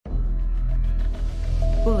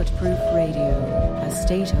Bulletproof Radio, a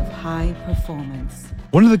state of high performance.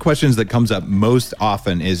 One of the questions that comes up most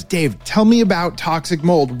often is, Dave, tell me about toxic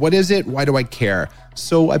mold. What is it? Why do I care?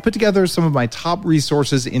 So I put together some of my top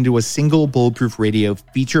resources into a single Bulletproof Radio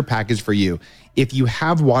feature package for you. If you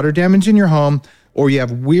have water damage in your home or you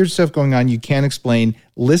have weird stuff going on you can't explain,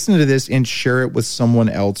 listen to this and share it with someone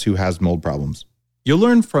else who has mold problems. You'll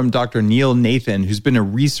learn from Dr. Neil Nathan, who's been a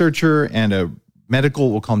researcher and a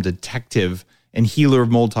medical, we'll call him detective, and healer of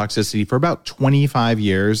mold toxicity for about 25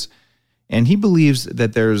 years. And he believes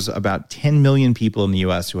that there's about 10 million people in the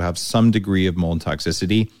US who have some degree of mold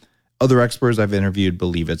toxicity. Other experts I've interviewed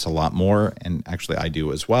believe it's a lot more, and actually I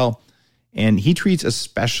do as well. And he treats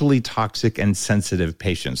especially toxic and sensitive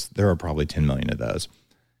patients. There are probably 10 million of those.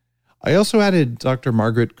 I also added Dr.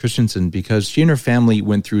 Margaret Christensen because she and her family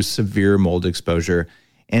went through severe mold exposure,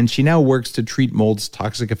 and she now works to treat mold's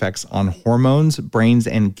toxic effects on hormones, brains,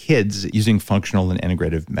 and kids using functional and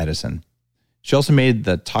integrative medicine. She also made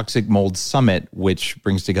the Toxic Mold Summit, which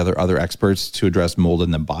brings together other experts to address mold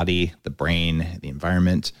in the body, the brain, the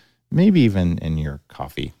environment, maybe even in your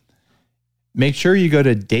coffee. Make sure you go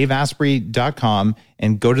to daveasprey.com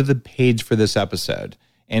and go to the page for this episode.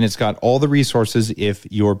 And it's got all the resources if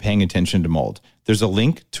you're paying attention to mold. There's a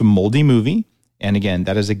link to Moldy Movie. And again,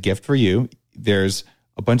 that is a gift for you. There's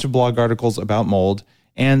a bunch of blog articles about mold.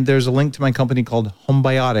 And there's a link to my company called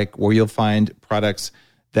Homebiotic, where you'll find products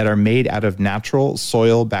that are made out of natural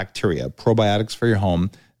soil bacteria, probiotics for your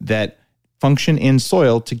home, that function in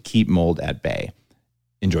soil to keep mold at bay.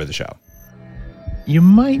 Enjoy the show. You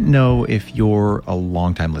might know if you're a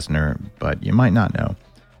longtime listener, but you might not know.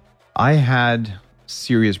 I had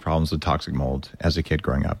serious problems with toxic mold as a kid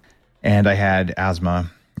growing up. And I had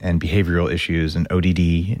asthma and behavioral issues and ODD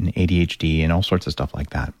and ADHD and all sorts of stuff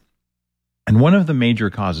like that. And one of the major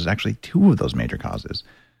causes, actually two of those major causes,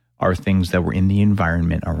 are things that were in the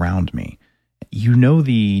environment around me. You know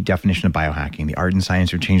the definition of biohacking, the art and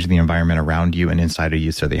science of changing the environment around you and inside of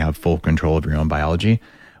you so that you have full control of your own biology.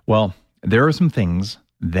 Well, there are some things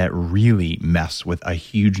that really mess with a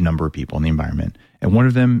huge number of people in the environment. And one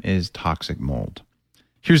of them is toxic mold.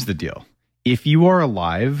 Here's the deal. If you are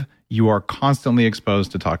alive, you are constantly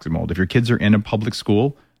exposed to toxic mold. If your kids are in a public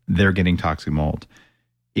school, they're getting toxic mold.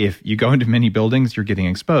 If you go into many buildings, you're getting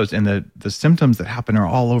exposed. And the symptoms that happen are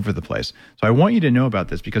all over the place. So I want you to know about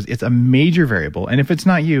this because it's a major variable. And if it's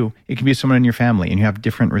not you, it can be someone in your family and you have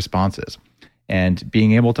different responses. And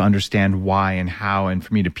being able to understand why and how, and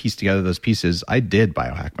for me to piece together those pieces, I did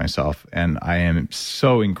biohack myself. And I am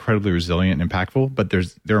so incredibly resilient and impactful, but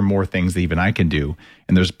there are more things that even I can do.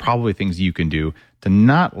 And there's probably things you can do to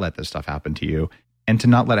not let this stuff happen to you and to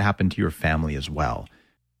not let it happen to your family as well.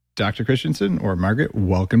 Dr. Christensen or Margaret,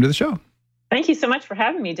 welcome to the show. Thank you so much for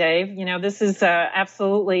having me, Dave. You know, this is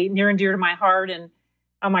absolutely near and dear to my heart. And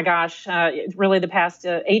oh my gosh, really the past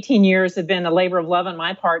 18 years have been a labor of love on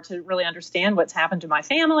my part to really understand what's happened to my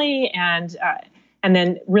family and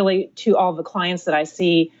then really to all the clients that I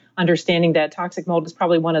see, understanding that toxic mold is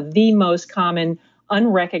probably one of the most common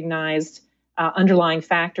unrecognized underlying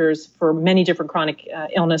factors for many different chronic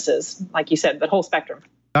illnesses, like you said, but whole spectrum.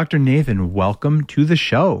 Dr. Nathan, welcome to the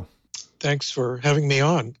show. Thanks for having me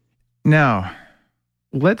on. Now,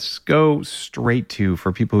 let's go straight to,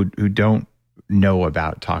 for people who don't know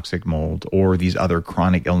about toxic mold or these other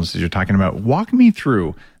chronic illnesses you're talking about, walk me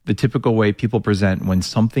through the typical way people present when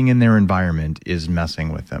something in their environment is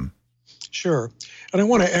messing with them. Sure. And I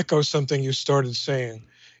want to echo something you started saying.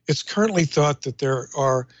 It's currently thought that there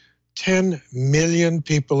are 10 million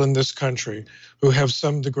people in this country who have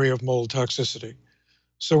some degree of mold toxicity.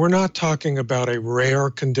 So we're not talking about a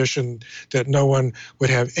rare condition that no one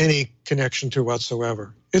would have any connection to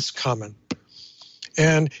whatsoever. It's common.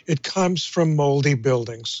 And it comes from moldy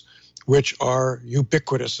buildings, which are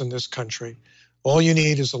ubiquitous in this country. All you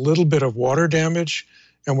need is a little bit of water damage,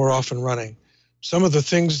 and we're off and running. Some of the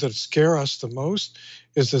things that scare us the most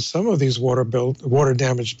is that some of these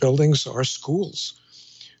water-damaged buildings are schools.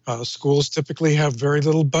 Schools typically have very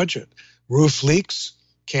little budget. Roof leaks,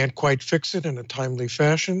 can't quite fix it in a timely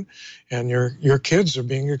fashion, and your kids are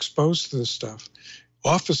being exposed to this stuff.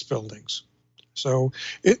 Office buildings. So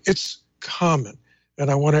it's common. And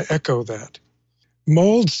I want to echo that.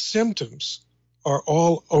 Mold symptoms are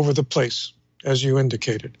all over the place, as you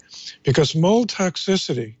indicated, because mold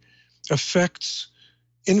toxicity affects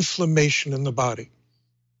inflammation in the body.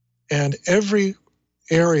 And every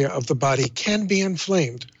area of the body can be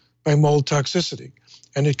inflamed by mold toxicity.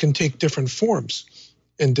 And it can take different forms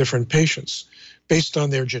in different patients based on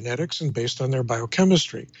their genetics and based on their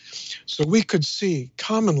biochemistry. So we would see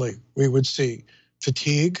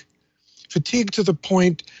fatigue to the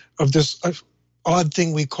point of this odd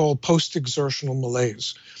thing we call post-exertional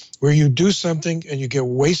malaise, where you do something and you get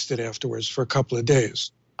wasted afterwards for a couple of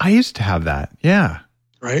days. I used to have that. Yeah.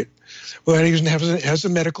 Right? Well, it has a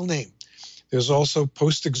medical name. There's also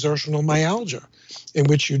post-exertional myalgia, in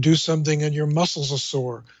which you do something and your muscles are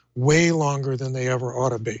sore way longer than they ever ought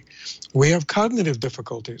to be. We have cognitive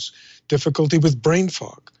difficulties, difficulty with brain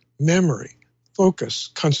fog, memory, focus,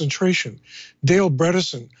 concentration. Dale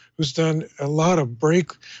Bredesen, who's done a lot of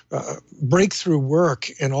breakthrough work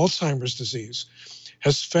in Alzheimer's disease,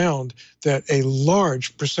 has found that a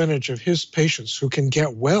large percentage of his patients who can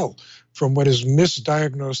get well from what is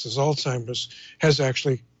misdiagnosed as Alzheimer's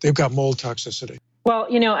they've got mold toxicity. Well,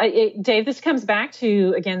 Dave, this comes back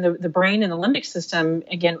to, again, the brain and the limbic system,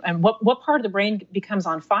 again, and what part of the brain becomes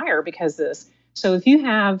on fire because of this. So if you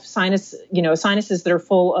have sinuses that are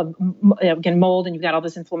full of, again, mold, and you've got all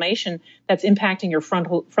this inflammation that's impacting your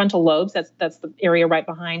frontal lobes, that's the area right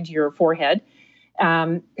behind your forehead,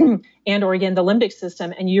 and or again, the limbic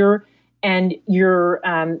system, and you're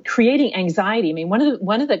creating anxiety. I mean,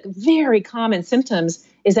 one of the very common symptoms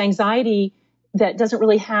is anxiety that doesn't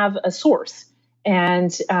really have a source.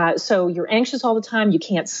 And so you're anxious all the time. You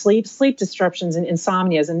can't sleep. Sleep disruptions and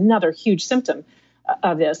insomnia is another huge symptom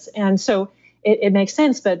of this. And so it makes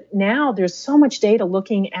sense. But now there's so much data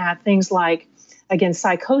looking at things like, again,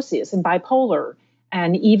 psychosis and bipolar,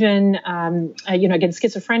 and even again,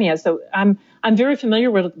 schizophrenia. So I'm very familiar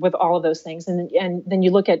with all of those things. And then you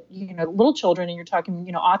look at little children, and you're talking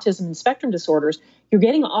autism and spectrum disorders. You're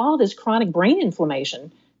getting all this chronic brain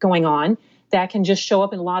inflammation going on that can just show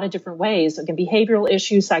up in a lot of different ways. Again, behavioral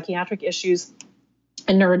issues, psychiatric issues,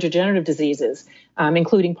 and neurodegenerative diseases,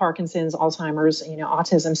 including Parkinson's, Alzheimer's,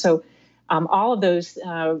 autism. So all of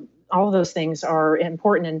those things are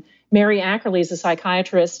important. And Mary Ackerley is a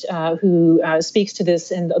psychiatrist who speaks to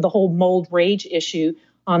this and the whole mold rage issue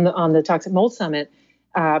on the Toxic Mold Summit.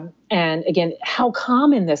 And again, how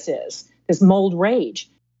common this mold rage.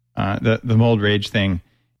 The mold rage thing.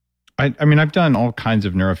 I mean, I've done all kinds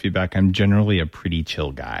of neurofeedback. I'm generally a pretty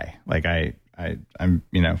chill guy. Like I'm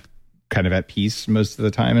kind of at peace most of the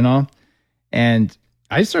time and all. And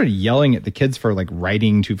I started yelling at the kids for like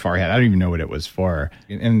writing too far ahead. I don't even know what it was for.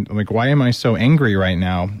 And I'm like, why am I so angry right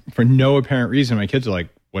now? For no apparent reason. My kids are like,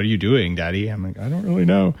 what are you doing, Daddy? I'm like, I don't really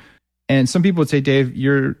know. And some people would say, Dave,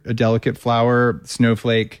 you're a delicate flower,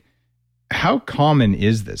 snowflake. How common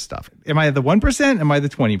is this stuff? Am I the 1%? Am I the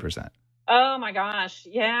 20%? Oh my gosh.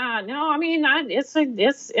 Yeah. No, I mean, it's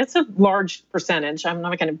a large percentage. I'm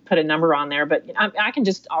not going to put a number on there, but I can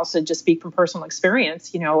just speak from personal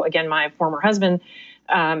experience. Again, my former husband,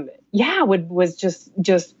 was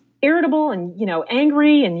just irritable and,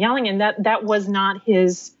 angry and yelling. And that was not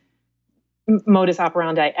his modus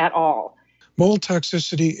operandi at all. Mold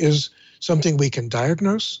toxicity is something we can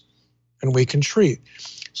diagnose and we can treat.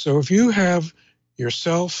 So if you have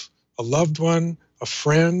yourself, a loved one, a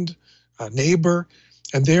friend, a neighbor,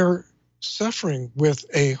 and they're suffering with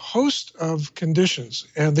a host of conditions,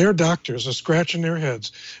 and their doctors are scratching their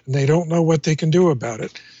heads, and they don't know what they can do about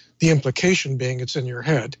it, the implication being it's in your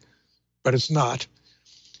head, but it's not.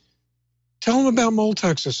 Tell them about mold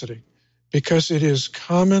toxicity, because it is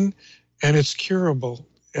common and it's curable.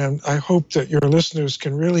 And I hope that your listeners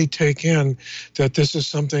can really take in that this is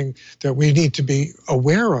something that we need to be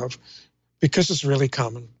aware of, because it's really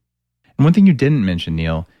common. And one thing you didn't mention,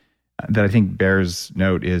 Neil, that I think bears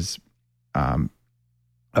note is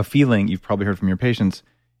a feeling you've probably heard from your patients.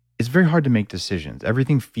 It's very hard to make decisions.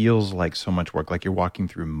 Everything feels like so much work, like you're walking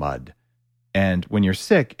through mud. And when you're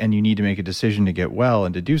sick and you need to make a decision to get well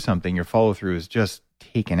and to do something, your follow through is just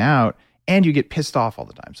taken out, and you get pissed off all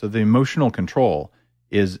the time. So the emotional control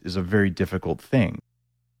is a very difficult thing.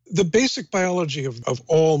 The basic biology of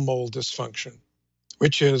all mold dysfunction,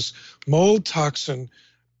 which is mold toxin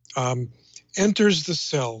enters the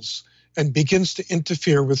cells and begins to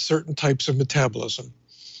interfere with certain types of metabolism.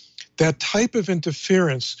 That type of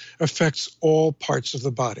interference affects all parts of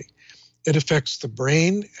the body. It affects the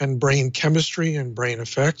brain and brain chemistry and brain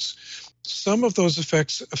effects. Some of those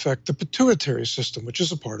effects affect the pituitary system, which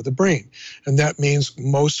is a part of the brain. And that means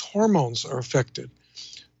most hormones are affected.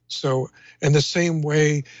 So in the same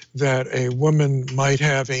way that a woman might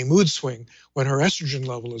have a mood swing when her estrogen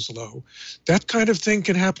level is low, that kind of thing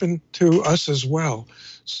can happen to us as well,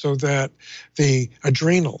 so that the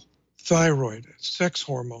adrenal, thyroid, sex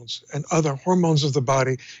hormones, and other hormones of the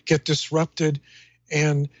body get disrupted,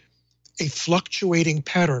 and a fluctuating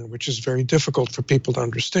pattern, which is very difficult for people to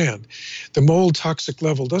understand. The mold toxic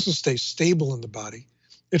level doesn't stay stable in the body.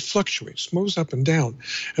 It fluctuates, moves up and down.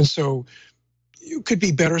 And so you could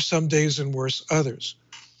be better some days and worse others.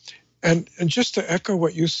 And just to echo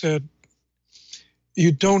what you said,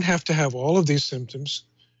 you don't have to have all of these symptoms.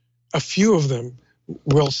 A few of them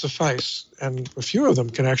will suffice, and a few of them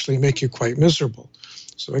can actually make you quite miserable.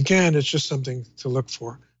 So again, it's just something to look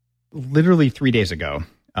for. Literally 3 days ago,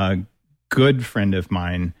 a good friend of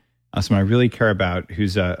mine, someone I really care about,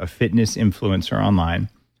 who's a fitness influencer online,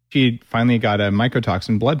 she finally got a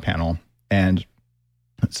mycotoxin blood panel, and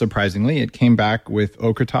surprisingly, it came back with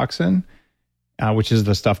ochratoxin, which is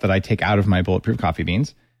the stuff that I take out of my bulletproof coffee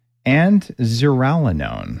beans, and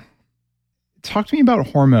zearalenone. Talk to me about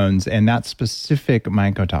hormones and that specific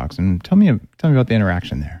mycotoxin. Tell me about the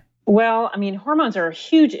interaction there. Well, I mean, hormones are a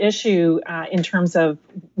huge issue in terms of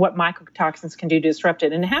what mycotoxins can do to disrupt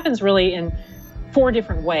it. And it happens really in 4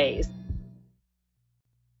 different ways.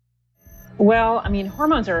 Well, I mean,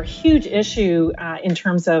 hormones are a huge issue in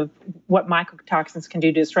terms of what mycotoxins can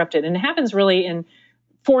do to disrupt it. And it happens really in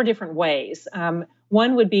 4 different ways.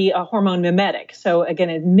 One would be a hormone mimetic. So again,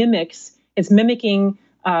 it's mimicking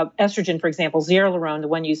estrogen, for example, zearalenone, the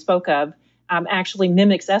one you spoke of, actually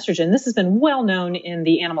mimics estrogen. This has been well known in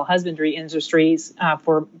the animal husbandry industries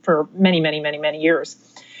for many years.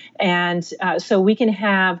 And so we can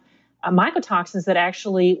have mycotoxins that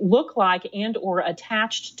actually look like and or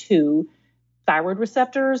attached to thyroid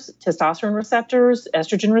receptors, testosterone receptors,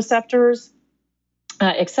 estrogen receptors,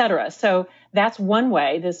 et cetera. So that's one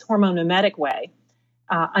way, this hormone mimetic way.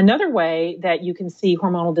 Another way that you can see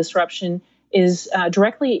hormonal disruption is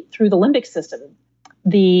directly through the limbic system.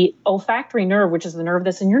 The olfactory nerve, which is the nerve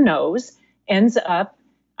that's in your nose, ends up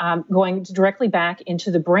going directly back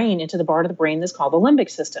into the brain, into the part of the brain that's called the limbic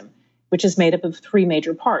system, which is made up of 3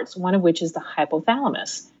 major parts, one of which is the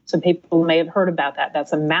hypothalamus. So people may have heard about that.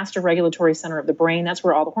 That's a master regulatory center of the brain. That's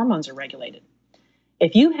where all the hormones are regulated.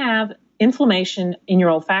 If you have inflammation in your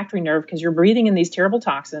olfactory nerve because you're breathing in these terrible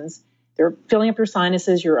toxins, they're filling up your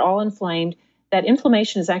sinuses, you're all inflamed, that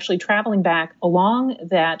inflammation is actually traveling back along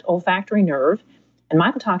that olfactory nerve. And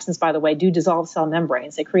mycotoxins, by the way, do dissolve cell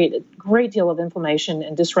membranes. They create a great deal of inflammation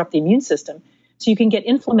and disrupt the immune system. So you can get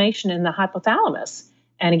inflammation in the hypothalamus.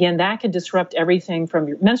 And again, that could disrupt everything from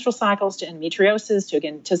your menstrual cycles to endometriosis to,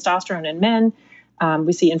 again, testosterone in men.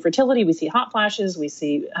 We see infertility, we see hot flashes, we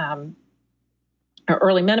see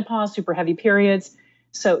early menopause, super heavy periods.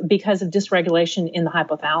 So because of dysregulation in the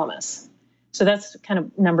hypothalamus. So that's kind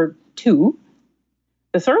of number 2.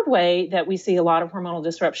 The third way that we see a lot of hormonal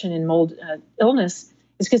disruption in mold illness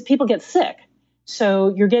is because people get sick.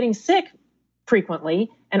 So you're getting sick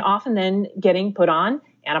frequently and often then getting put on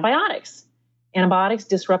antibiotics. Antibiotics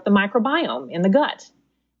disrupt the microbiome in the gut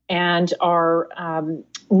and are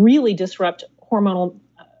really disrupt hormonal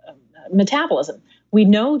metabolism. We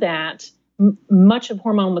know that much of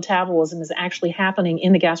hormonal metabolism is actually happening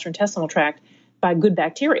in the gastrointestinal tract by good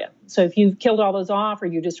bacteria. So if you've killed all those off or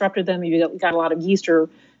you disrupted them, you've got a lot of yeast or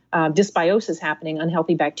dysbiosis happening,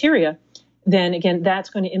 unhealthy bacteria, then again, that's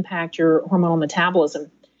going to impact your hormonal metabolism.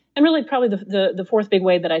 And really probably the 4th big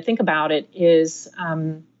way that I think about it is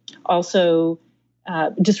also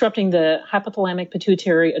disrupting the hypothalamic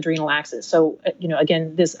pituitary adrenal axis. So,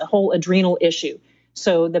 again, this whole adrenal issue.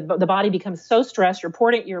 So the body becomes so stressed, you're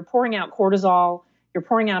pouring out cortisol, you're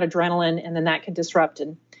pouring out adrenaline, and then that can disrupt.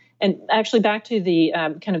 And actually back to the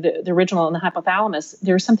kind of the original in the hypothalamus,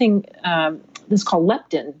 there's something that's called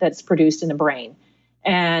leptin that's produced in the brain.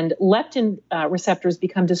 And leptin receptors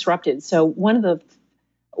become disrupted. So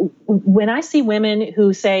when I see women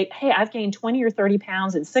who say, hey, I've gained 20 or 30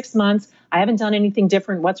 pounds in 6 months, I haven't done anything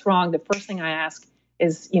different, what's wrong? The first thing I ask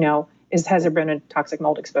is, has there been a toxic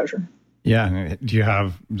mold exposure? Yeah.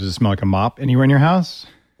 Does it smell like a mop anywhere in your house?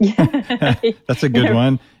 Yeah. That's a good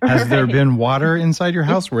one. Has there been water inside your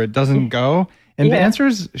house where it doesn't go? And the answer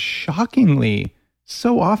is shockingly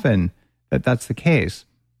so often that's the case.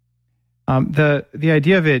 The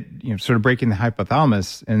idea of it, sort of breaking the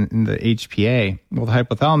hypothalamus and the HPA. Well, the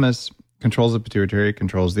hypothalamus controls the pituitary,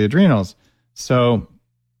 controls the adrenals. So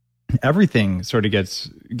everything sort of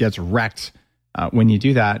gets wrecked when you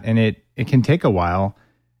do that, and it can take a while,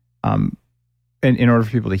 in order for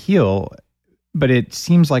people to heal. But it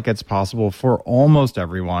seems like it's possible for almost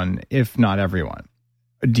everyone, if not everyone.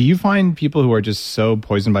 Do you find people who are just so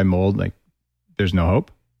poisoned by mold, like there's no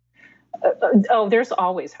hope? There's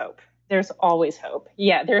always hope. There's always hope.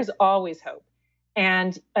 Yeah, there's always hope.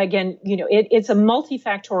 And again, it's a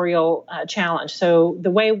multifactorial challenge. So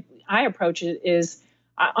the way I approach it is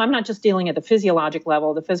I'm not just dealing at the physiologic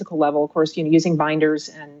level, the physical level, of course, using binders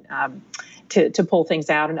and to pull things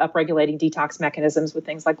out and upregulating detox mechanisms with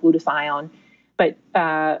things like glutathione. But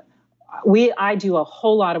I do a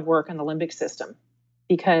whole lot of work on the limbic system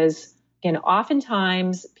because Again,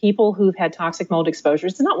 oftentimes people who've had toxic mold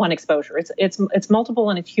exposures, it's not one exposure, it's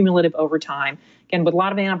multiple and it's cumulative over time. Again, with a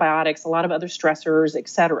lot of antibiotics, a lot of other stressors, et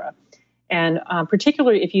cetera. And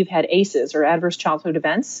particularly if you've had ACEs or adverse childhood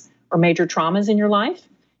events or major traumas in your life,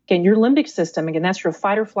 again, your limbic system, again, that's your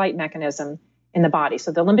fight or flight mechanism in the body.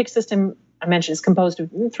 So the limbic system, I mentioned, is composed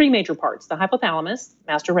of three major parts: the hypothalamus,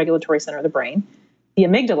 master regulatory center of the brain, the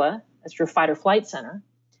amygdala, that's your fight or flight center,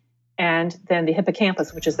 and then the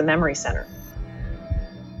hippocampus, which is the memory center.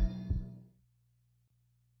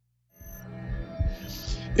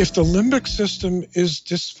 If the limbic system is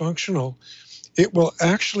dysfunctional, it will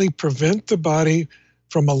actually prevent the body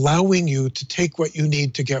from allowing you to take what you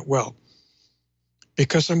need to get well.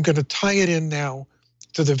 Because I'm going to tie it in now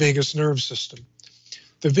to the vagus nerve system.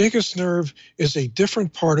 The vagus nerve is a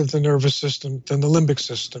different part of the nervous system than the limbic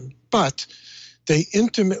system, but they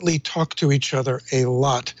intimately talk to each other a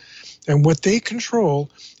lot. And what they control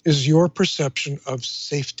is your perception of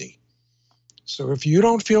safety. So if you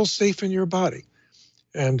don't feel safe in your body,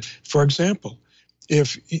 and for example,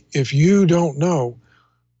 if you don't know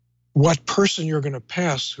what person you're going to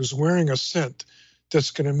pass who's wearing a scent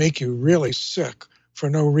that's going to make you really sick for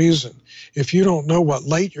no reason, if you don't know what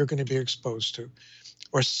light you're going to be exposed to,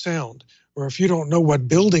 or sound, or if you don't know what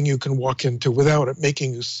building you can walk into without it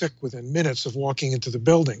making you sick within minutes of walking into the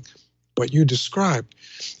building, what you described,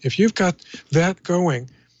 if you've got that going,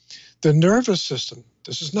 the nervous system,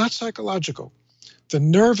 this is not psychological, the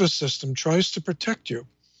nervous system tries to protect you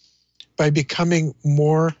by becoming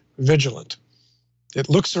more vigilant. It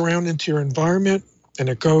looks around into your environment and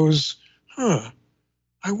it goes, I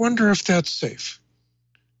wonder if that's safe.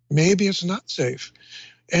 Maybe it's not safe.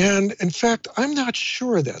 And in fact, I'm not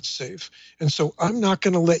sure that's safe. And so I'm not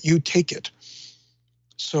going to let you take it.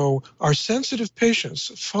 So our sensitive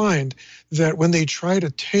patients find that when they try to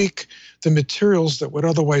take the materials that would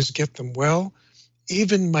otherwise get them well,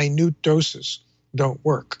 even minute doses don't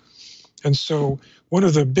work. And so one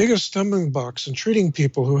of the biggest stumbling blocks in treating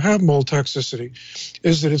people who have mold toxicity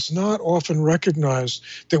is that it's not often recognized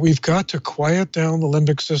that we've got to quiet down the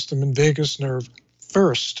limbic system and vagus nerve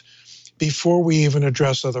first before we even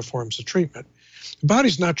address other forms of treatment. The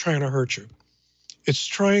body's not trying to hurt you. It's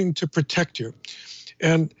trying to protect you.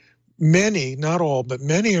 And many, not all, but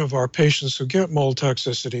many of our patients who get mold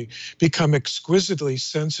toxicity become exquisitely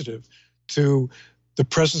sensitive to the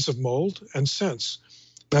presence of mold and scents.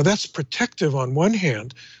 Now, that's protective on one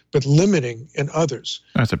hand, but limiting in others.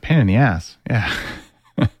 That's a pain in the ass. Yeah.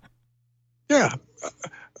 Yeah,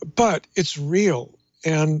 but it's real.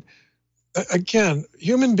 And again,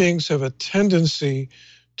 human beings have a tendency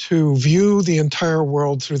to view the entire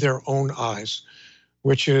world through their own eyes,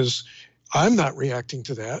 which is, I'm not reacting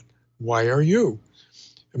to that. Why are you?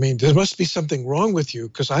 I mean, there must be something wrong with you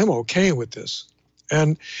because I'm okay with this.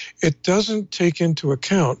 And it doesn't take into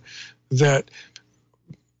account that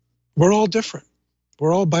we're all different.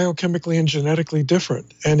 We're all biochemically and genetically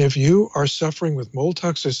different. And if you are suffering with mold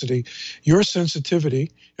toxicity, your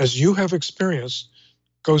sensitivity, as you have experienced,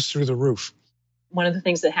 goes through the roof. One of the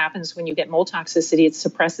things that happens when you get mold toxicity, it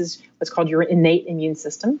suppresses what's called your innate immune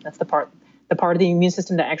system. That's the part of the immune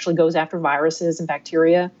system that actually goes after viruses and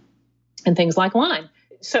bacteria and things like Lyme.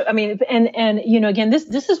 So, I mean, and you know, again,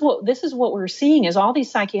 this is what we're seeing is all these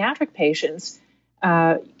psychiatric patients.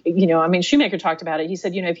 You know, I mean, Shoemaker talked about it. He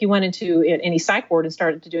said, you know, if you went into any psych ward and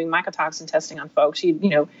started doing mycotoxin testing on folks, you'd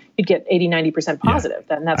get 80, 90% positive.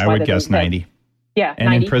 Yeah. And that's I why would guess 90. Yeah. And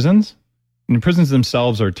 90. in prisons? And prisons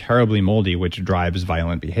themselves are terribly moldy, which drives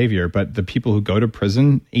violent behavior. But the people who go to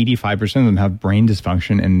prison, 85% of them have brain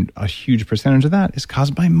dysfunction, and a huge percentage of that is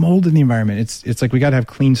caused by mold in the environment. It's like we got to have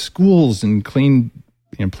clean schools and clean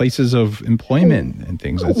places of employment and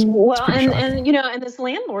things. It's and you know, and as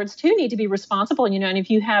landlords too need to be responsible. You know, and if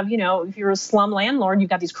you have, if you're a slum landlord, you've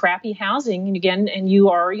got these crappy housing, and you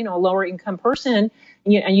are, a lower income person,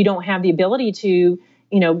 and you don't have the ability to,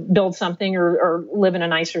 build something or live in a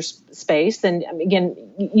nicer space, then again,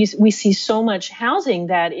 we see so much housing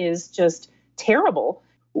that is just terrible.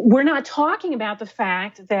 We're not talking about the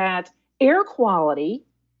fact that air quality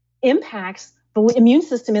impacts the immune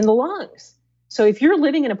system in the lungs. So if you're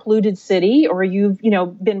living in a polluted city, or you've,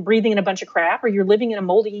 been breathing in a bunch of crap, or you're living in a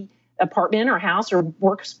moldy apartment or house or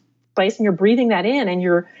workplace, and you're breathing that in, and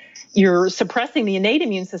you're suppressing the innate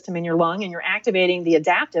immune system in your lung, and you're activating the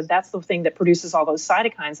adaptive, that's the thing that produces all those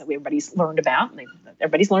cytokines that everybody's learned about.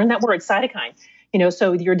 Everybody's learned that word, cytokine.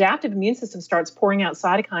 So your adaptive immune system starts pouring out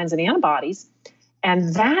cytokines and antibodies.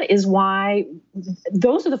 And that is why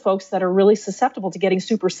those are the folks that are really susceptible to getting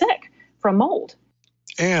super sick from mold.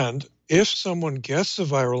 And if someone gets a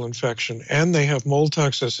viral infection and they have mold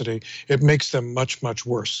toxicity, it makes them much, much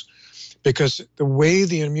worse. because the way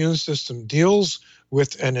the immune system deals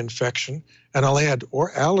with an infection, and I'll add,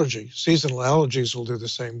 or allergy, seasonal allergies will do the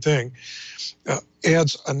same thing,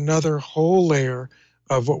 adds another whole layer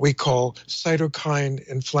of what we call cytokine,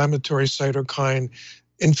 inflammatory cytokine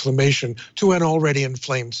inflammation to an already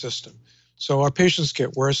inflamed system. So our patients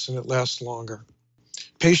get worse and it lasts longer.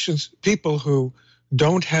 People who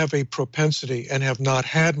don't have a propensity and have not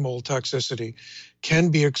had mold toxicity can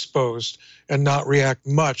be exposed and not react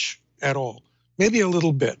much at all. Maybe a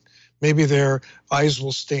little bit. Maybe their eyes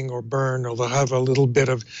will sting or burn, or they'll have a little bit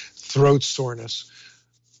of throat soreness.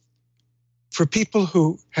 For people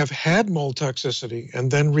who have had mold toxicity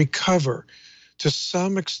and then recover, to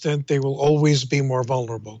some extent, they will always be more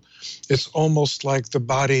vulnerable. It's almost like the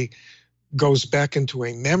body goes back into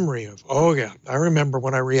a memory of, oh yeah, I remember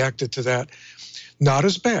when I reacted to that. Not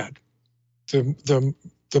as bad. The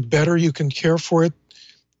better you can care for it,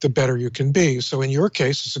 the better you can be. So in your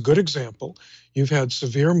case, it's a good example. You've had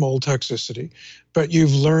severe mold toxicity, but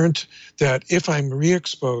you've learned that if I'm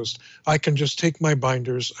re-exposed, I can just take my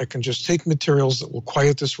binders, I can just take materials that will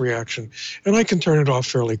quiet this reaction, and I can turn it off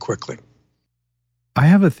fairly quickly. I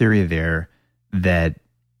have a theory there that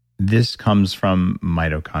this comes from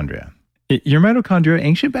mitochondria. Your mitochondria,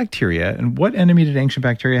 ancient bacteria, and what enemy did ancient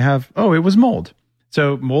bacteria have? Oh, it was mold.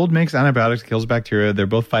 So mold makes antibiotics, kills bacteria. They're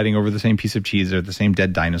both fighting over the same piece of cheese or the same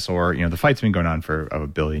dead dinosaur. The fight's been going on for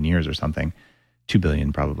 1 billion years or something, 2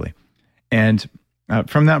 billion probably. And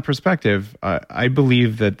from that perspective, I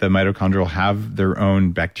believe that the mitochondria have their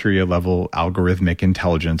own bacteria-level algorithmic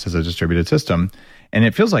intelligence as a distributed system. And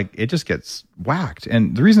it feels like it just gets whacked.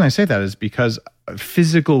 And the reason I say that is because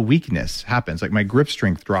physical weakness happens. Like my grip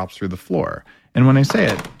strength drops through the floor. And when I say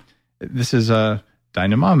it, this is a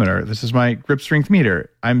dynamometer. This is my grip strength meter.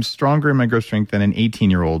 I'm stronger in my grip strength than an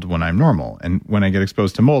 18-year-old when I'm normal. And when I get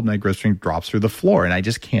exposed to mold, my grip strength drops through the floor and I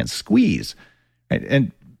just can't squeeze. Right?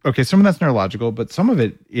 And okay, some of that's neurological, but some of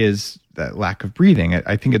it is that lack of breathing.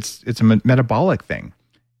 I think it's a metabolic thing.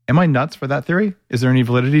 Am I nuts for that theory? Is there any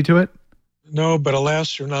validity to it? No, but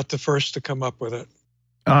alas, you're not the first to come up with it.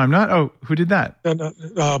 Oh, I'm not? Oh, who did that? Bob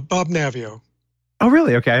Navio. Oh,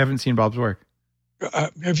 really? Okay, I haven't seen Bob's work.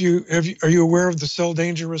 Are you aware of the cell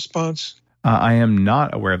danger response? I am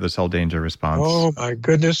not aware of the cell danger response. Oh my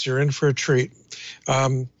goodness, you're in for a treat.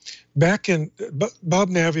 Bob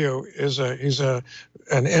Navio he's an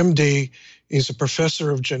MD. He's a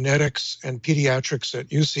professor of genetics and pediatrics at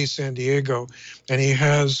UC San Diego, and he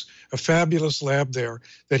has a fabulous lab there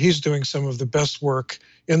that he's doing some of the best work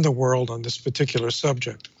in the world on this particular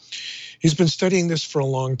subject. He's been studying this for a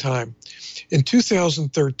long time. In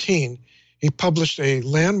 2013, he published a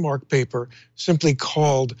landmark paper simply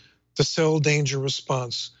called The Cell Danger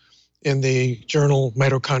Response in the journal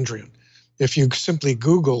Mitochondrion. If you simply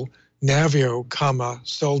Google Navio,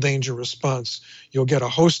 cell danger response, you'll get a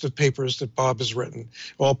host of papers that Bob has written,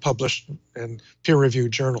 all published in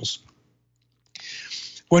peer-reviewed journals.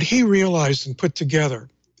 What he realized and put together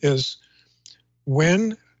is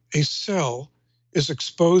when a cell is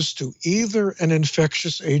exposed to either an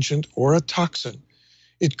infectious agent or a toxin,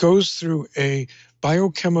 it goes through a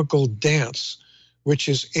biochemical dance, which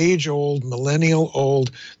is age-old, millennial-old,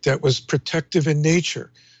 that was protective in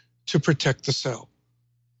nature to protect the cell.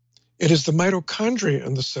 It is the mitochondria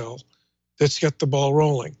in the cell that's get the ball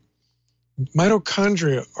rolling.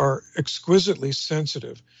 Mitochondria are exquisitely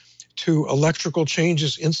sensitive to electrical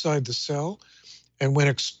changes inside the cell, and when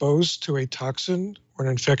exposed to a toxin or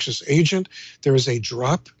an infectious agent, there is a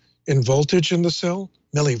drop in voltage in the cell,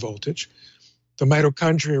 millivoltage. The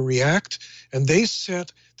mitochondria react, and they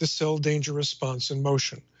set the cell danger response in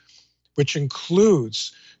motion, which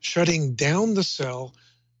includes shutting down the cell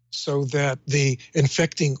so that the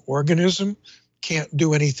infecting organism can't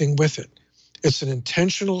do anything with it. It's an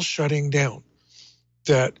intentional shutting down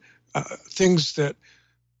that things that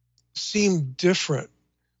seem different.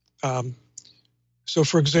 So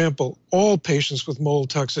for example, all patients with mold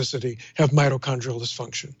toxicity have mitochondrial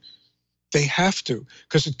dysfunction. They have to,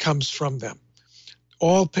 because it comes from them.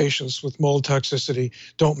 All patients with mold toxicity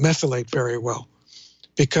don't methylate very well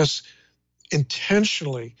because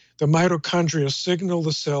intentionally the mitochondria signal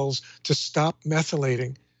the cells to stop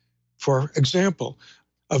methylating. For example,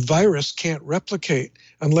 a virus can't replicate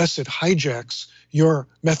unless it hijacks your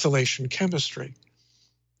methylation chemistry.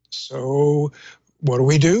 So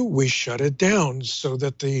what do? We shut it down so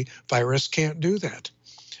that the virus can't do that.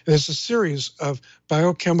 There's a series of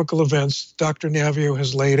biochemical events Dr. Navio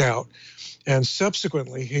has laid out, and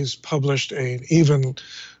subsequently he's published an even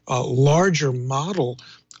larger model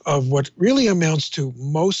of what really amounts to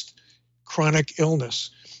most chronic illness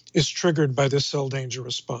is triggered by this cell danger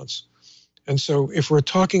response. And so if we're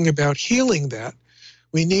talking about healing that,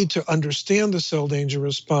 we need to understand the cell danger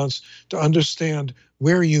response to understand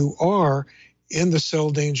where you are in the cell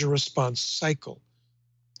danger response cycle.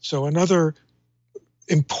 So another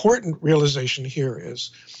important realization here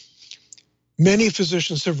is many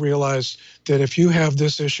physicians have realized that if you have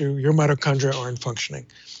this issue, your mitochondria aren't functioning.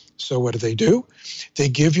 So what do? They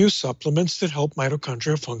give you supplements that help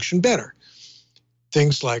mitochondria function better.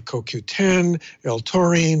 Things like CoQ10,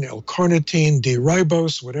 L-taurine, L-carnitine,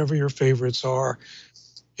 D-ribose, whatever your favorites are.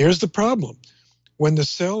 Here's the problem. When the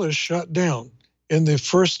cell is shut down in the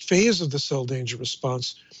first phase of the cell danger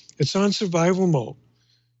response, it's on survival mode.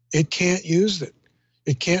 It can't use it.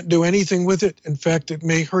 It can't do anything with it. In fact, it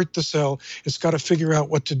may hurt the cell. It's got to figure out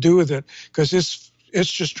what to do with it because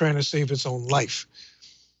it's just trying to save its own life.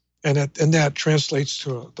 And that translates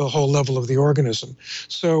to the whole level of the organism.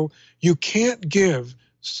 So you can't give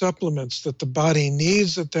supplements that the body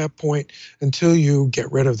needs at that point until you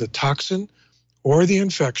get rid of the toxin or the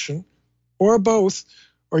infection or both,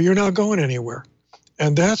 or you're not going anywhere.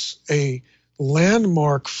 And that's a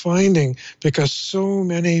landmark finding because so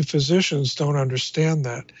many physicians don't understand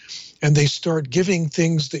that. And they start giving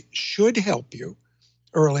things that should help you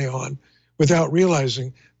early on without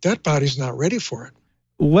realizing that body's not ready for it.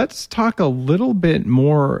 Let's talk a little bit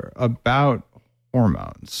more about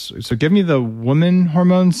hormones. So give me the woman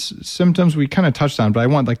hormones symptoms we kind of touched on, but I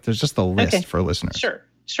want there's just a list for listeners.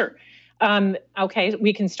 Sure. Okay,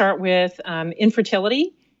 we can start with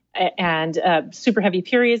infertility and super heavy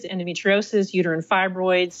periods, endometriosis, uterine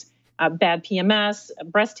fibroids, bad PMS,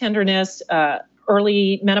 breast tenderness,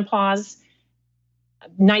 early menopause,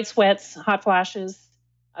 night sweats, hot flashes.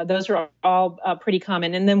 Those are all pretty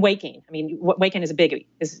common. And then weight gain. I mean, weight gain is a biggie.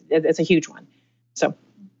 It's a huge one. So,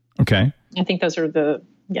 okay. I think those are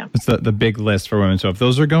It's the big list for women. So if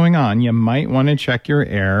those are going on, you might want to check your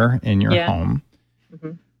air in your home.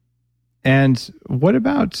 Mm-hmm. And what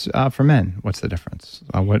about for men? What's the difference?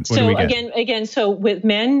 What do we get? Again, so with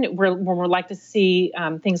men, we're like to see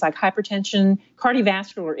things like hypertension,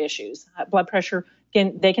 cardiovascular issues, blood pressure.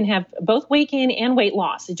 Again, they can have both weight gain and weight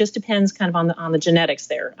loss. It just depends kind of on the genetics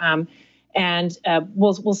there. And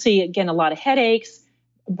we'll see, again, a lot of headaches,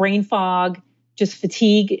 brain fog, just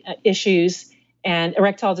fatigue issues, and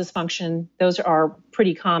erectile dysfunction. Those are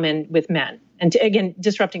pretty common with men. And again,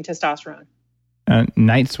 disrupting testosterone.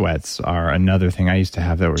 Night sweats are another thing I used to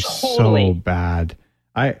have that were so bad.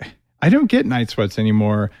 I don't get night sweats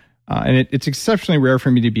anymore. And it's exceptionally rare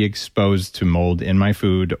for me to be exposed to mold in my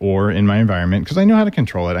food or in my environment because I know how to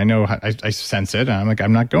control it. I know I sense it. And I'm like,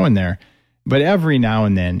 I'm not going there. But every now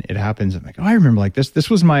and then it happens. I'm like, oh, I remember this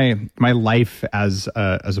was my life as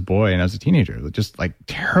a boy and as a teenager, just like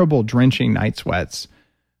terrible drenching night sweats.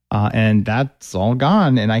 And that's all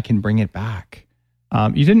gone and I can bring it back.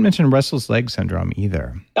 You didn't mention restless leg syndrome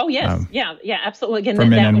either. Oh, yes. Yeah, absolutely. Again, for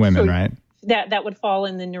men and women, right? That would fall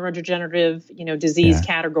in the neurodegenerative, disease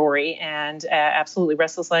category, and absolutely,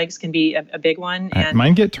 restless legs can be a big one. And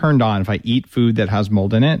mine get turned on if I eat food that has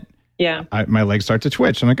mold in it. Yeah, my legs start to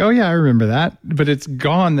twitch. I'm like, oh yeah, I remember that, but it's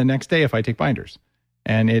gone the next day if I take binders,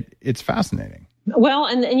 and it's fascinating. Well,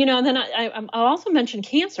 and then I'll also mention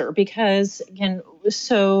cancer because again,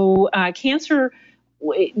 cancer.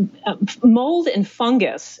 Mold and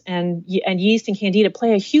fungus and yeast and candida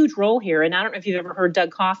play a huge role here. And I don't know if you've ever heard Doug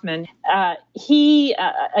Kaufman. He's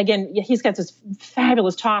got this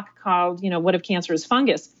fabulous talk called, What if cancer is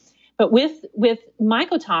fungus? But with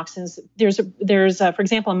mycotoxins, there's for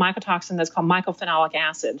example, a mycotoxin that's called mycophenolic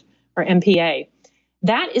acid or MPA.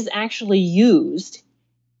 That is actually used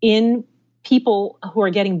in people who are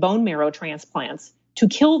getting bone marrow transplants to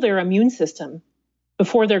kill their immune system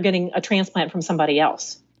before they're getting a transplant from somebody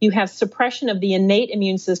else. You have suppression of the innate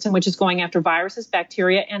immune system, which is going after viruses,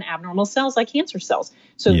 bacteria, and abnormal cells like cancer cells.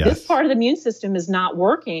 So if this part of the immune system is not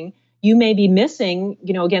working, you may be missing,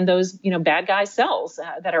 again, those, bad guy cells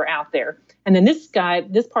that are out there. And then this part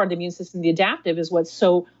of the immune system, the adaptive, is what's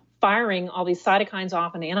so firing all these cytokines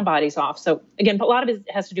off and antibodies off. So again, a lot of it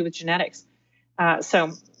has to do with genetics.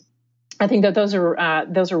 So I think that those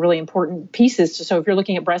are really important pieces. So if you're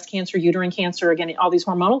looking at breast cancer, uterine cancer, again, all these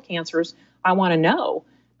hormonal cancers, I want to know.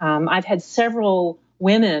 I've had several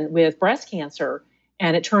women with breast cancer,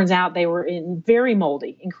 and it turns out they were in very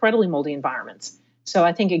moldy, incredibly moldy environments. So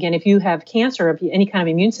I think, again, if you have cancer, if any kind of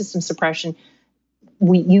immune system suppression,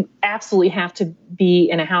 you absolutely have to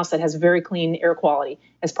be in a house that has very clean air quality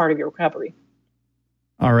as part of your recovery.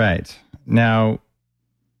 All right. Now,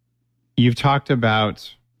 you've talked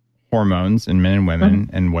about hormones in men and women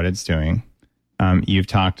and what it's doing. You've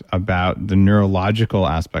talked about the neurological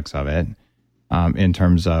aspects of it. in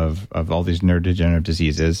terms of all these neurodegenerative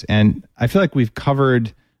diseases. And I feel like we've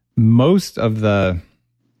covered most of the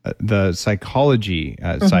psychology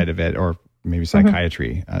side of it, or maybe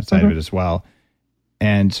psychiatry side of it as well.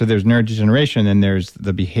 And so there's neurodegeneration, and there's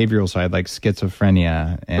the behavioral side, like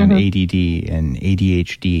schizophrenia and ADD and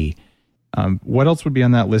ADHD. What else would be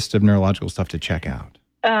on that list of neurological stuff to check out?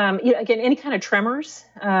 Again, any kind of tremors,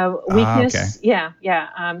 weakness. Okay.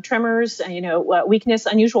 Tremors, weakness,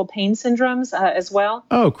 unusual pain syndromes as well.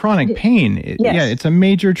 Oh, chronic pain. Yes. Yeah, it's a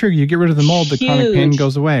major trigger. You get rid of the mold, the chronic pain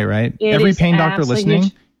goes away, right? Every pain doctor listening.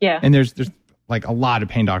 Huge. Yeah. And there's like a lot of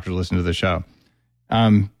pain doctors listen to the show.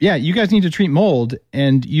 You guys need to treat mold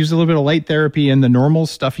and use a little bit of light therapy and the normal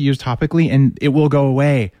stuff you use topically, and it will go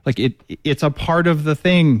away. Like it's a part of the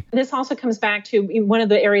thing. This also comes back to one of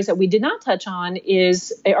the areas that we did not touch on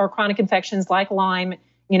is our chronic infections like Lyme,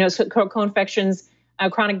 co-infections,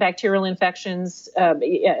 chronic bacterial infections, and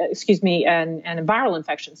viral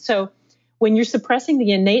infections. So when you're suppressing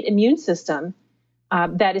the innate immune system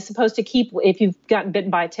that is supposed to keep, if you've gotten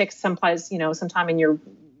bitten by a tick sometime in your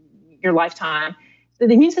lifetime,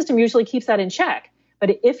 the immune system usually keeps that in check.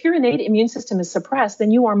 But if your innate immune system is suppressed, then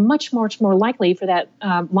you are much, much more likely for that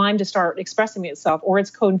Lyme to start expressing itself, or its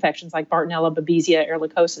co-infections like Bartonella, Babesia,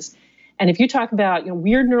 ehrlichiosis. And if you talk about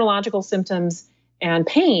weird neurological symptoms and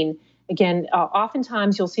pain, again,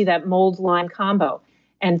 oftentimes you'll see that mold-Lyme combo.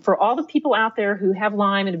 And for all the people out there who have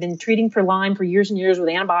Lyme and have been treating for Lyme for years and years with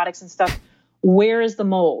antibiotics and stuff, where is the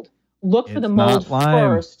mold? Look for the mold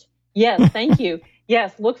first. Yes, thank you.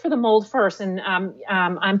 Yes, look for the mold first. And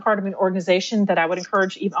I'm part of an organization that I would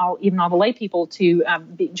encourage even all the lay people to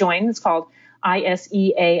join. It's called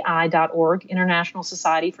ISEAI.org, International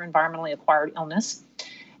Society for Environmentally Acquired Illness.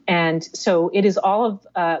 And so it is all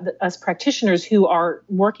of us practitioners who are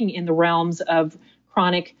working in the realms of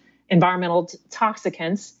chronic environmental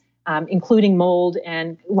toxicants, including mold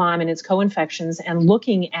and Lyme and its co-infections, and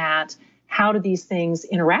looking at how do these things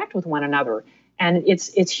interact with one another. And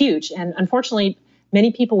it's huge. And unfortunately,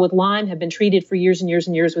 many people with Lyme have been treated for years and years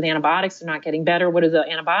and years with antibiotics. They're not getting better. What do the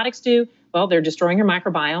antibiotics do? Well, they're destroying your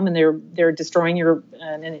microbiome, and they're destroying your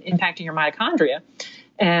and impacting your mitochondria.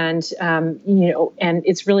 And and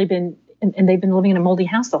it's really been, and they've been living in a moldy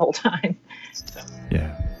house the whole time.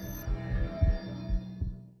 Yeah.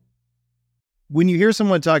 When you hear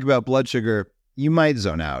someone talk about blood sugar, you might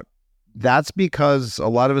zone out. That's because a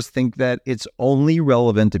lot of us think that it's only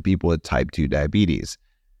relevant to people with type 2 diabetes.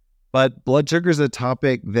 But blood sugar is a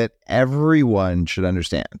topic that everyone should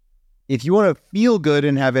understand. If you want to feel good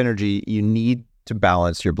and have energy, you need to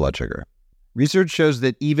balance your blood sugar. Research shows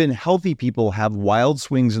that even healthy people have wild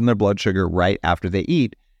swings in their blood sugar right after they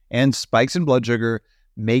eat, and spikes in blood sugar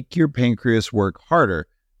make your pancreas work harder.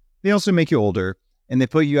 They also make you older, and they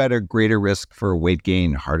put you at a greater risk for weight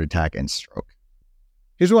gain, heart attack, and stroke.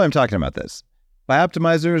 Here's why I'm talking about this.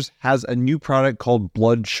 Bioptimizers has a new product called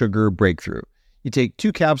Blood Sugar Breakthrough. You take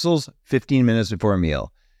 2 capsules 15 minutes before a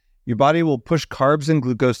meal. Your body will push carbs and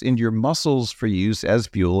glucose into your muscles for use as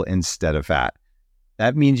fuel instead of fat.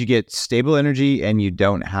 That means you get stable energy and you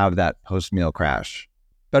don't have that post-meal crash.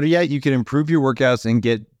 Better yet, you can improve your workouts and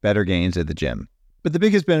get better gains at the gym. But the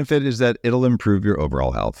biggest benefit is that it'll improve your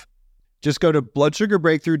overall health. Just go to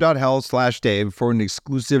bloodsugarbreakthrough.health/Dave for an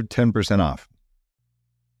exclusive 10% off.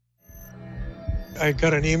 I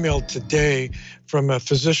got an email today from a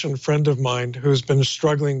physician friend of mine who's been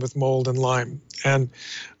struggling with mold and Lyme. And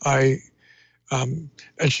and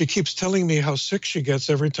she keeps telling me how sick she gets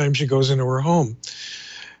every time she goes into her home.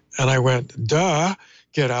 And I went, duh,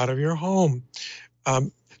 get out of your home.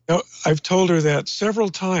 Now, I've told her that several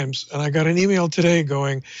times, and I got an email today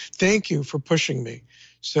going, thank you for pushing me.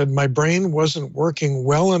 Said my brain wasn't working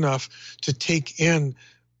well enough to take in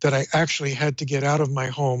that I actually had to get out of my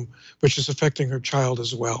home, which is affecting her child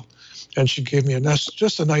as well. And she gave me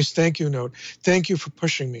just a nice thank you note. Thank you for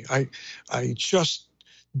pushing me. I just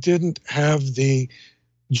didn't have the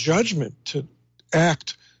judgment to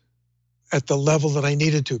act at the level that I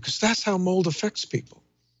needed to, because that's how mold affects people.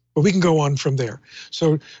 But we can go on from there.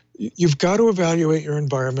 So you've got to evaluate your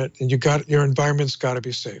environment, and your environment's got to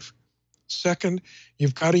be safe. Second,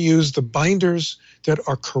 you've got to use the binders that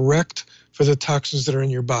are correct for the toxins that are in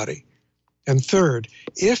your body. And third,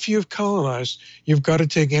 if you've colonized, you've got to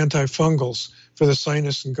take antifungals for the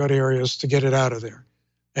sinus and gut areas to get it out of there.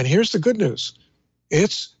 And here's the good news.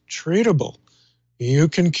 It's treatable. You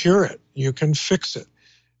can cure it. You can fix it.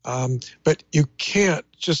 But you can't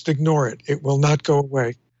just ignore it. It will not go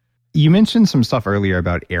away. You mentioned some stuff earlier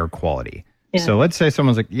about air quality. Yeah. So let's say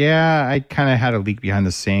someone's like, yeah, I kind of had a leak behind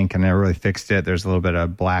the sink and I never really fixed it. There's a little bit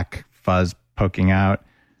of black fuzz poking out.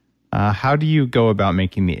 How do you go about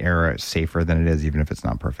making the air safer than it is, even if it's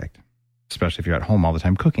not perfect, especially if you're at home all the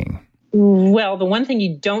time cooking? Well, the one thing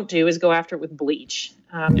you don't do is go after it with bleach,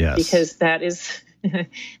 Yes. because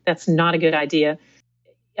that's not a good idea.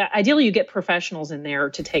 Ideally, you get professionals in there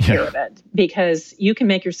to take care of it, because you can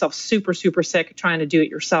make yourself super, super sick trying to do it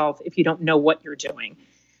yourself if you don't know what you're doing.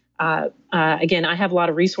 Again, I have a lot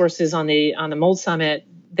of resources on the Mold Summit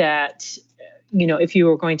that, if you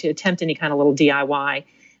are going to attempt any kind of little DIY,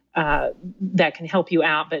 that can help you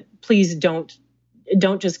out. But please don't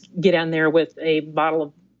just get in there with a bottle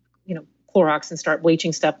of, Clorox and start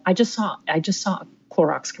bleaching stuff. I just saw a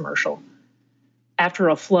Clorox commercial after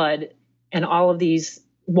a flood, and all of these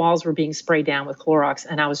walls were being sprayed down with Clorox,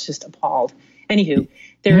 and I was just appalled. Anywho,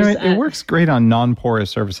 it works great on non-porous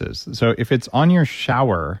surfaces. So if it's on your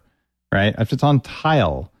shower, right? If it's on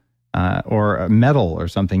tile or a metal or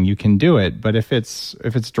something, you can do it. But if it's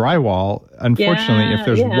drywall, unfortunately, if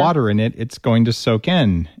there's water in it, it's going to soak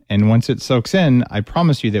in. And once it soaks in, I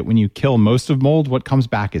promise you that when you kill most of mold, what comes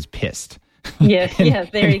back is pissed. There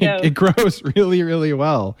you go. It grows really, really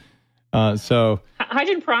well. So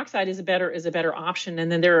hydrogen peroxide is a better option.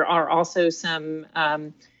 And then there are also some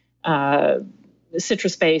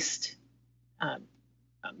citrus-based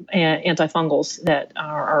antifungals that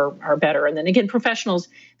are better. And then again, professionals,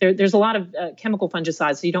 there's a lot of chemical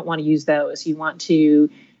fungicides, so you don't want to use those. You want to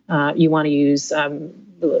use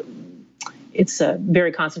it's a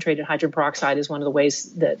very concentrated hydrogen peroxide is one of the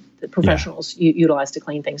ways that the professionals utilize to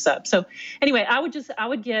clean things up. So anyway, I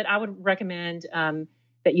would recommend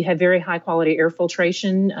that you have very high quality air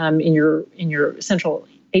filtration in your central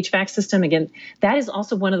HVAC system. Again, that is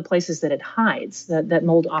also one of the places that it hides, that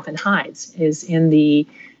mold often hides, is in the,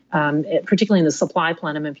 particularly in the supply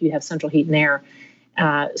plenum if you have central heat and air.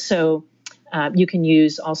 So you can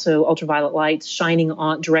use also ultraviolet lights shining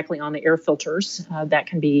directly on the air filters. That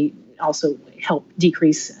can be also help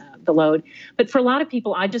decrease the load. But for a lot of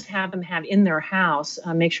people, I just have them have in their house,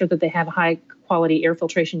 make sure that they have high quality air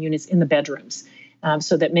filtration units in the bedrooms.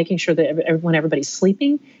 So that making sure that when everybody's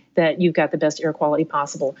sleeping, that you've got the best air quality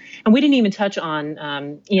possible. And we didn't even touch on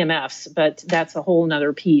EMFs, but that's a whole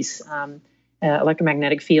nother piece,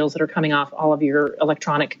 electromagnetic fields that are coming off all of your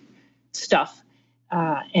electronic stuff.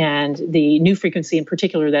 And the new frequency in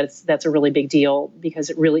particular, that's a really big deal because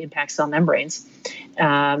it really impacts cell membranes.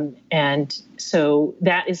 And so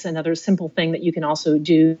that is another simple thing that you can also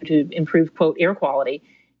do to improve, quote, air quality,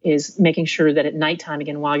 is making sure that at nighttime,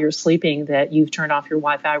 again, while you're sleeping, that you've turned off your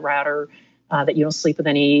Wi-Fi router, that you don't sleep with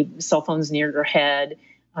any cell phones near your head.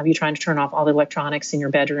 You're trying to turn off all the electronics in your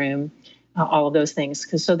bedroom, all of those things.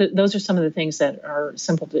 Because those are some of the things that are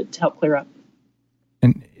simple to help clear up.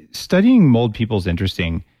 And studying mold people is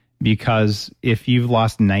interesting because if you've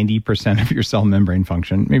lost 90% of your cell membrane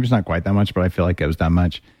function, maybe it's not quite that much, but I feel like it was that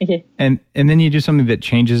much. Okay. And then you do something that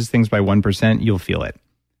changes things by 1%, you'll feel it.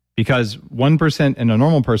 Because 1% in a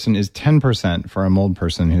normal person is 10% for a mold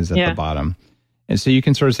person who's at the bottom. And so you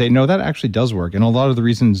can sort of say, no, that actually does work. And a lot of the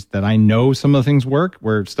reasons that I know some of the things work,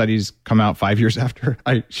 where studies come out 5 years after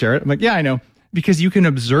I share it, I'm like, yeah, I know. Because you can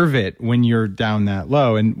observe it when you're down that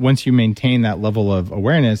low. And once you maintain that level of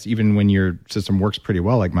awareness, even when your system works pretty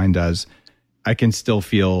well, like mine does, I can still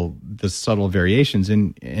feel the subtle variations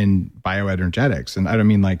in bioenergetics. And I don't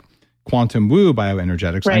mean like quantum woo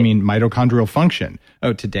bioenergetics. Right. I mean mitochondrial function.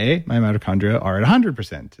 Oh, today my mitochondria are at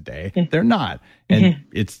 100%. Today they're not. And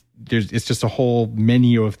it's just a whole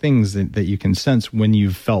menu of things that you can sense when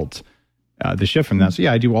you've felt the shift from that. So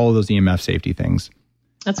yeah, I do all of those EMF safety things.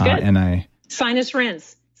 That's good. And sinus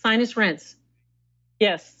rinse.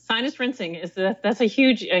 Yes, sinus rinsing that's a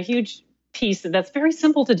huge piece that's very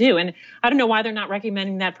simple to do. And I don't know why they're not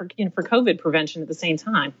recommending that for COVID prevention at the same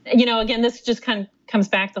time. Again, this just kind of comes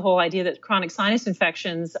back to the whole idea that chronic sinus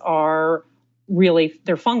infections are really,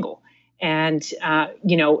 they're fungal. And,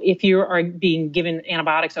 if you are being given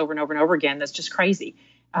antibiotics over and over and over again, that's just crazy.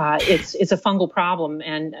 It's a fungal problem.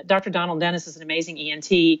 And Dr. Donald Dennis is an amazing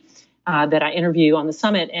ENT that I interview on the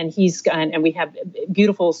summit. And and we have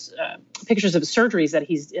beautiful pictures of surgeries that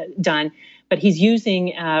he's done. But he's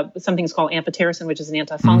using something called amphotericin, which is an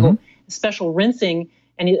antifungal, special rinsing,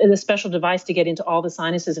 and a special device to get into all the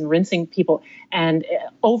sinuses and rinsing people. And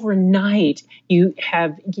overnight, you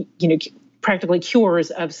have, practically cures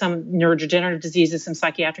of some neurodegenerative diseases, some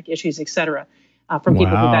psychiatric issues, et cetera, from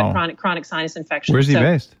people who've got chronic sinus infections. Where's he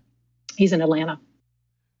based? He's in Atlanta.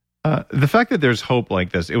 The fact that there's hope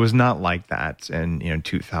like this, it was not like that in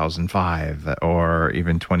 2005 or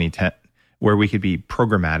even 2010, where we could be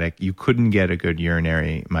programmatic. You couldn't get a good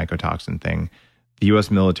urinary mycotoxin thing. The U.S.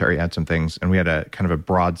 military had some things, and we had a kind of a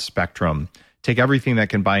broad spectrum. Take everything that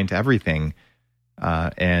can bind to everything.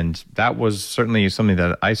 And that was certainly something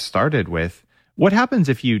that I started with. What happens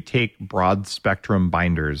if you take broad spectrum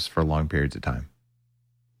binders for long periods of time?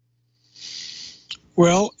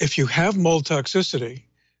 Well, if you have mold toxicity,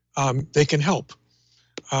 they can help.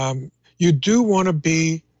 You do want to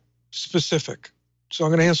be specific. So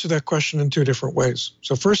I'm going to answer that question in two different ways.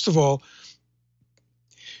 So first of all,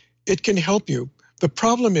 it can help you. The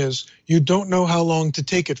problem is you don't know how long to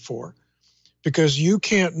take it for because you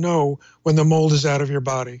can't know when the mold is out of your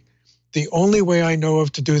body. The only way I know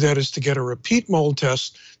of to do that is to get a repeat mold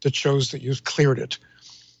test that shows that you've cleared it.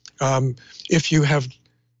 If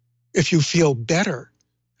you feel better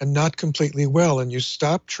and not completely well and you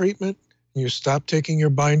stop treatment and you stop taking your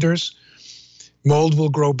binders, mold will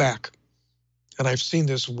grow back. And I've seen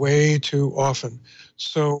this way too often.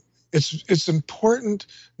 So it's important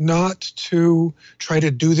not to try to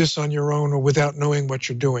do this on your own or without knowing what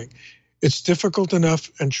you're doing. It's difficult enough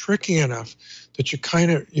and tricky enough that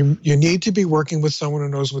you need to be working with someone who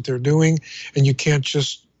knows what they're doing, and you can't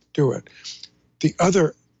just do it. The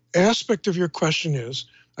other aspect of your question is,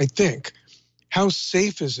 I think, how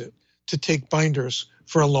safe is it to take binders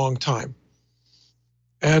for a long time?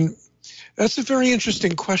 And that's a very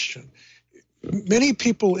interesting question. Many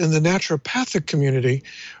people in the naturopathic community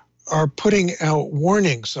are putting out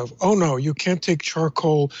warnings of, oh no, you can't take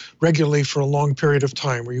charcoal regularly for a long period of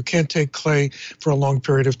time, or you can't take clay for a long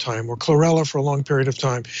period of time, or chlorella for a long period of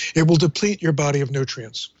time. It will deplete your body of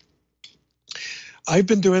nutrients. I've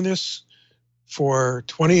been doing this for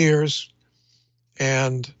 20 years,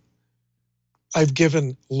 and I've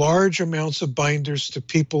given large amounts of binders to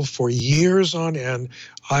people for years on end.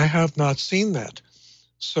 I have not seen that.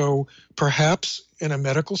 So perhaps in a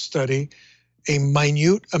medical study, a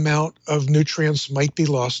minute amount of nutrients might be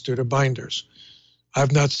lost due to binders.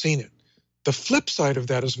 I've not seen it. The flip side of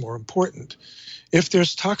that is more important. If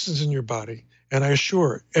there's toxins in your body, and I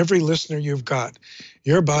assure every listener you've got,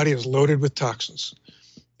 your body is loaded with toxins.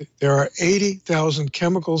 There are 80,000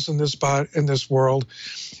 chemicals in this world,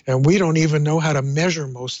 and we don't even know how to measure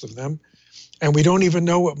most of them, and we don't even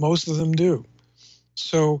know what most of them do.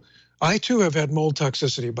 So I too have had mold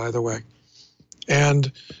toxicity, by the way.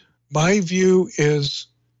 And my view is,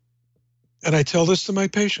 and I tell this to my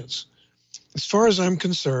patients, as far as I'm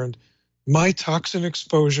concerned, my toxin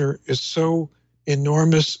exposure is so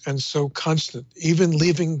enormous and so constant, even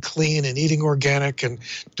living clean and eating organic and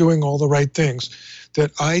doing all the right things, that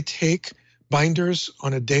I take binders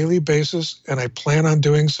on a daily basis, and I plan on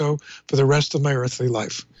doing so for the rest of my earthly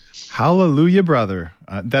life. Hallelujah, brother.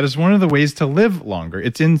 That is one of the ways to live longer.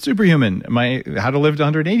 It's in Superhuman, my How to Live to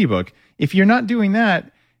 180 book. If you're not doing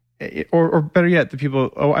that, or better yet, the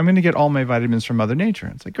people, I'm going to get all my vitamins from Mother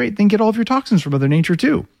Nature. It's like, great, then get all of your toxins from Mother Nature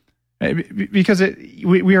too. Because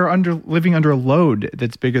we are living under a load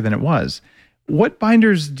that's bigger than it was. What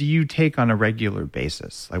binders do you take on a regular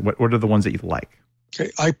basis? Like, what are the ones that you like?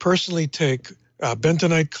 Okay, I personally take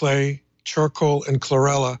bentonite clay, charcoal, and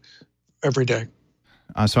chlorella every day.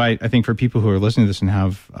 So I think for people who are listening to this and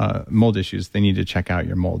have mold issues, they need to check out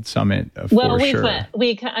your mold summit for sure.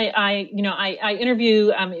 I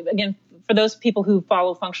interview, again, for those people who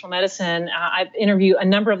follow functional medicine, I interview a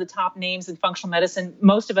number of the top names in functional medicine.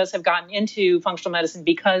 Most of us have gotten into functional medicine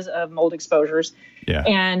because of mold exposures. Yeah.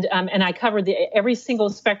 And I covered every single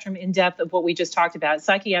spectrum in depth of what we just talked about.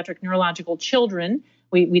 Psychiatric, neurological, children.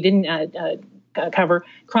 We didn't cover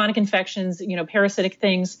chronic infections, parasitic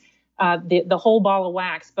things. The whole ball of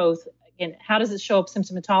wax, both, again, how does it show up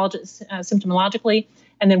symptomologically,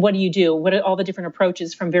 and then what do you do? What are all the different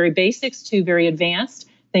approaches from very basics to very advanced,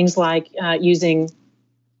 things like using,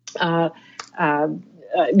 nasal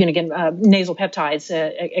peptides,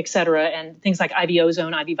 et cetera, and things like IV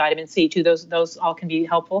ozone, IV vitamin C too, those all can be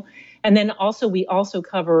helpful. And then we also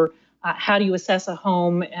cover how do you assess a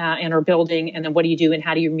home and or building, and then what do you do and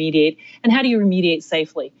how do you remediate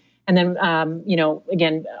safely? And then,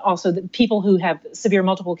 again, also the people who have severe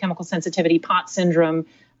multiple chemical sensitivity, POTS syndrome,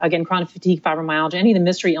 again, chronic fatigue, fibromyalgia, any of the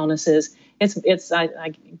mystery illnesses,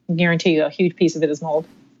 I guarantee you a huge piece of it is mold.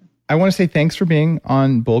 I want to say thanks for being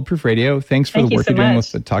on Bulletproof Radio. Thanks for the work you're doing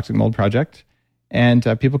with the Toxic Mold Project. And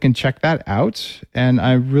people can check that out. And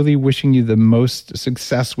I'm really wishing you the most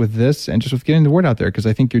success with this and just with getting the word out there, because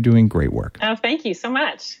I think you're doing great work. Oh, thank you so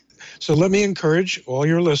much. So let me encourage all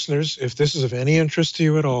your listeners, if this is of any interest to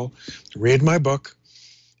you at all, read my book.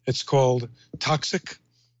 It's called Toxic,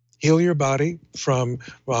 Heal Your Body from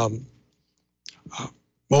Mold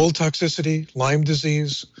Toxicity, Lyme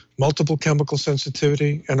Disease, Multiple Chemical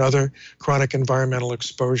Sensitivity, and Other Chronic Environmental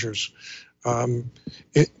Exposures. I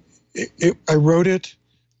wrote it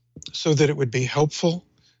so that it would be helpful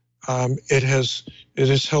It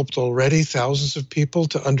has helped already thousands of people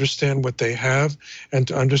to understand what they have and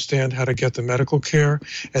to understand how to get the medical care.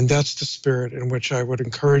 And that's the spirit in which I would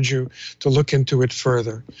encourage you to look into it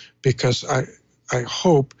further, because I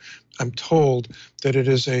hope, I'm told, that it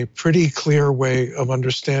is a pretty clear way of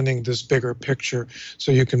understanding this bigger picture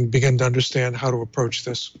so you can begin to understand how to approach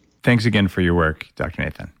this. Thanks again for your work, Dr.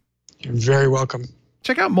 Nathan. You're very welcome.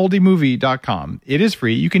 Check out moldymovie.com. It is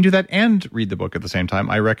free. You can do that and read the book at the same time.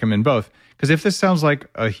 I recommend both. Because if this sounds like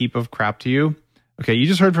a heap of crap to you, okay, you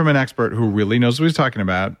just heard from an expert who really knows what he's talking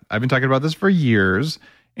about. I've been talking about this for years,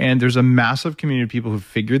 and there's a massive community of people who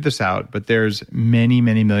figured this out, but there's many,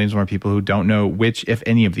 many millions more people who don't know which, if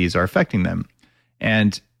any of these are affecting them.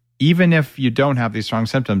 And even if you don't have these strong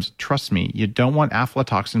symptoms, trust me, you don't want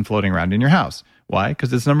aflatoxin floating around in your house. Why?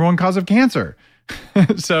 Because it's the number one cause of cancer.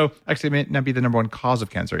 So actually, it may not be the number one cause of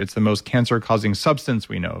cancer. It's the most cancer-causing substance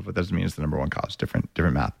we know of, but that doesn't mean it's the number one cause. Different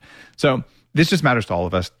math. So this just matters to all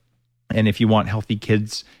of us. And if you want healthy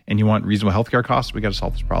kids and you want reasonable healthcare costs, we got to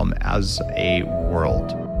solve this problem as a world.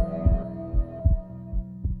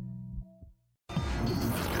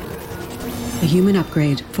 The Human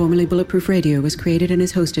Upgrade, formerly Bulletproof Radio, was created and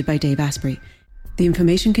is hosted by Dave Asprey. The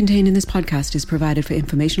information contained in this podcast is provided for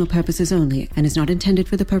informational purposes only and is not intended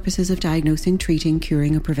for the purposes of diagnosing, treating,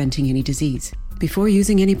 curing, or preventing any disease. Before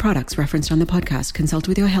using any products referenced on the podcast, consult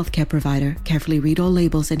with your healthcare provider, carefully read all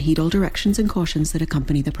labels, and heed all directions and cautions that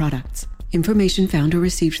accompany the products. Information found or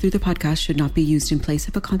received through the podcast should not be used in place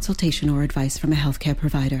of a consultation or advice from a healthcare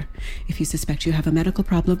provider. If you suspect you have a medical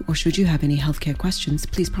problem or should you have any healthcare questions,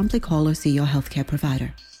 please promptly call or see your healthcare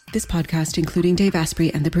provider. This podcast, including Dave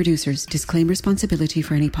Asprey and the producers, disclaim responsibility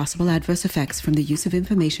for any possible adverse effects from the use of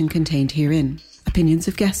information contained herein. Opinions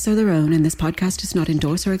of guests are their own, and this podcast does not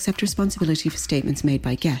endorse or accept responsibility for statements made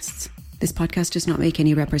by guests. This podcast does not make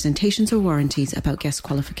any representations or warranties about guest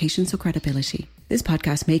qualifications or credibility. This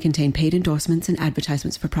podcast may contain paid endorsements and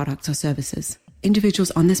advertisements for products or services.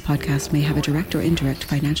 Individuals on this podcast may have a direct or indirect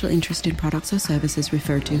financial interest in products or services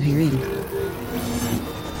referred to herein.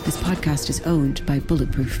 This podcast is owned by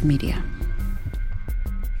Bulletproof Media.